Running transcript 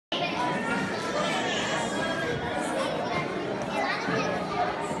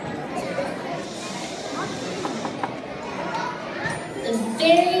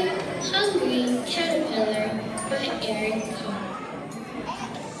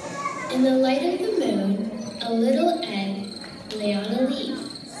In the light of the moon, a little egg lay on a leaf.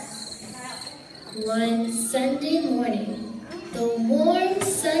 One Sunday morning, the warm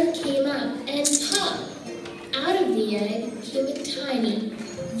sun came up and pop! Out of the egg came a tiny,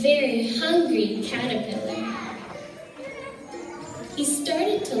 very hungry caterpillar. He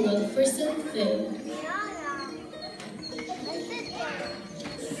started to look for some food.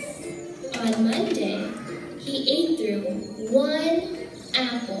 On Monday, he ate through one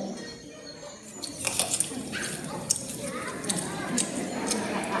apple.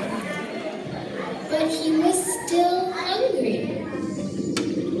 But he was still hungry.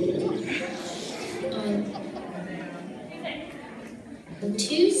 On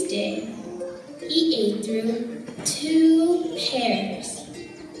Tuesday, he ate through 2 pears.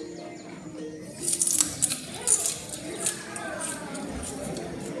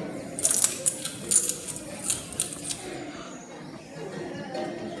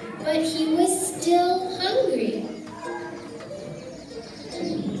 But he was still hungry.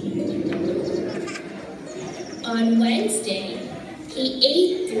 On Wednesday, he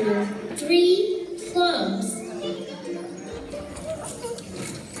ate through 3 plums.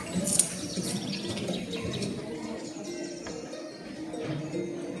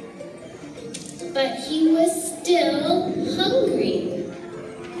 But he was still hungry.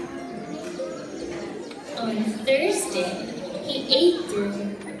 On Thursday, he ate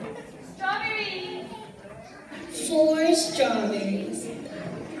through 4 strawberries.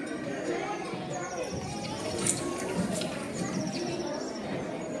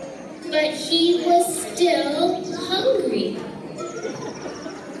 But he was still hungry.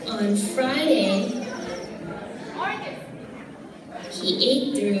 On Friday, he ate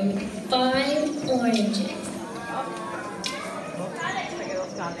through 5 oranges.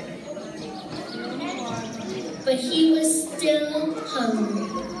 But he was still hungry.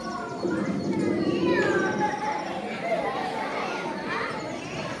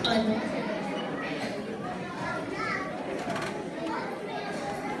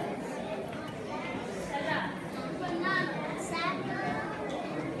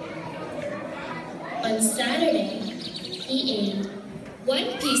 On Saturday, he ate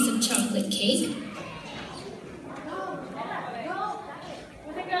 1 piece of chocolate cake,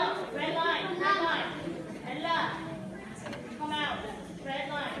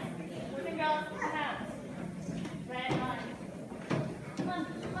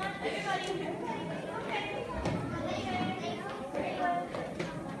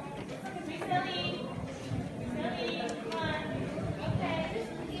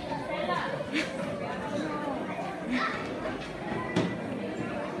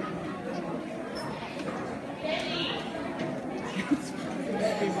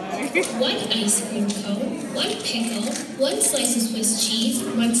 one ice cream cone, 1 pickle, 1 slice of Swiss cheese,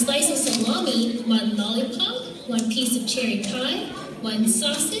 1 slice of salami, 1 lollipop, 1 piece of cherry pie, 1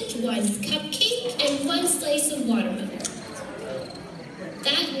 sausage, 1 cupcake, and 1 slice of watermelon.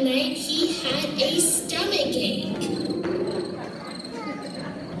 That night he had a stomachache.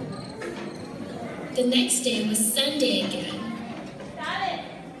 The next day was Sunday again.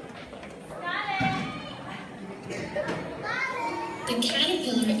 The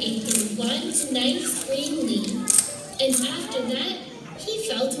caterpillar ate through 1 nice green leaf, and after that, he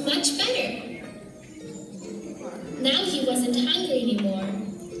felt much better. Now he wasn't hungry anymore,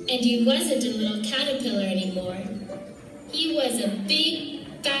 and he wasn't a little caterpillar anymore. He was a big,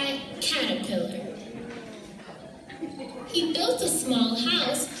 fat caterpillar. He built a small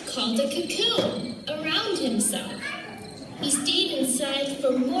house called a cocoon around himself. He stayed inside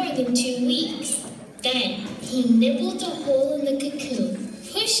for more than 2 weeks. Then he nibbled a hole in the cocoon,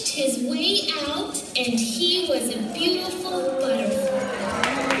 pushed his way out, and he was a beautiful butterfly.